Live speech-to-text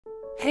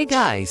Hey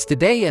guys,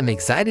 today I'm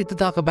excited to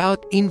talk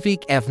about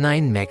Inphic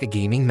F9 Mecha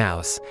Gaming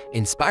Mouse,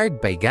 inspired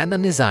by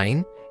Gundam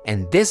design.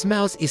 And this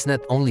mouse is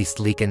not only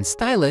sleek and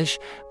stylish,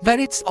 but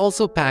it's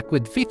also packed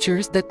with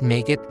features that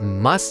make it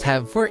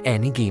must-have for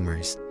any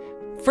gamers.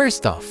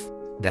 First off,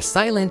 the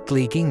silent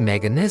clicking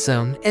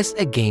mechanism is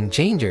a game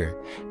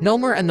changer. No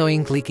more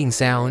annoying clicking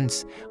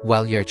sounds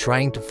while you're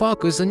trying to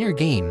focus on your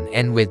game,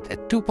 and with a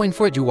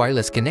 2.4G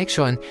wireless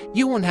connection,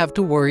 you won't have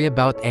to worry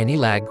about any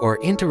lag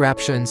or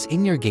interruptions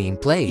in your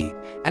gameplay.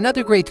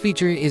 Another great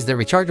feature is the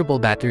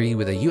rechargeable battery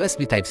with a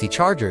USB Type-C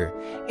charger.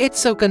 It's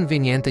so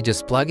convenient to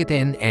just plug it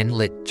in and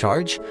let it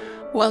charge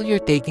while you're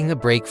taking a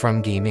break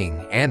from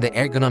gaming, and the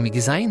ergonomic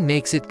design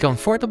makes it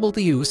comfortable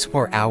to use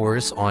for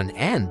hours on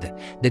end.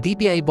 The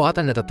DPI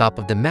button at the top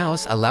of the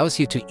mouse allows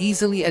you to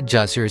easily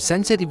adjust your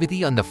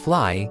sensitivity on the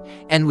fly,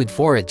 and with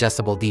 4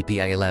 adjustable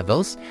DPI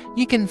levels,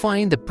 you can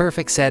find the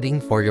perfect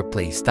setting for your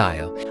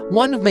playstyle.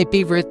 One of my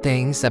favorite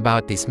things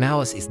about this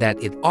mouse is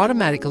that it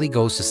automatically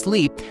goes to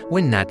sleep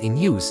when not in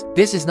use.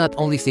 This is not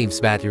only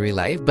saves battery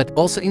life but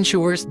also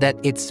ensures that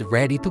it's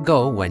ready to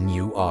go when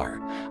you are.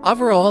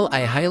 Overall,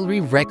 I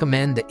highly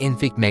recommend the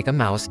Inphic Mecha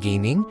Mouse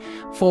Gaming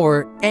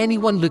for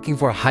anyone looking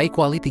for a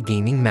high-quality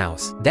gaming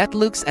mouse that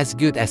looks as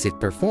good as it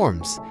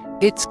performs.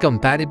 It's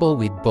compatible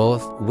with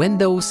both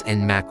Windows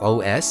and Mac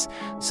OS,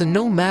 so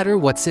no matter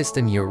what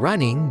system you're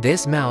running,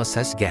 this mouse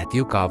has got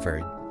you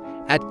covered.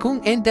 At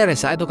kung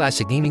interesado ka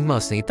sa gaming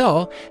mouse na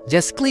ito,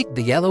 just click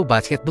the yellow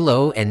basket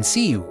below and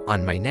see you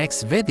on my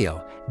next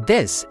video.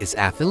 This is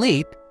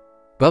Affiliate.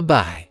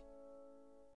 Bye-bye!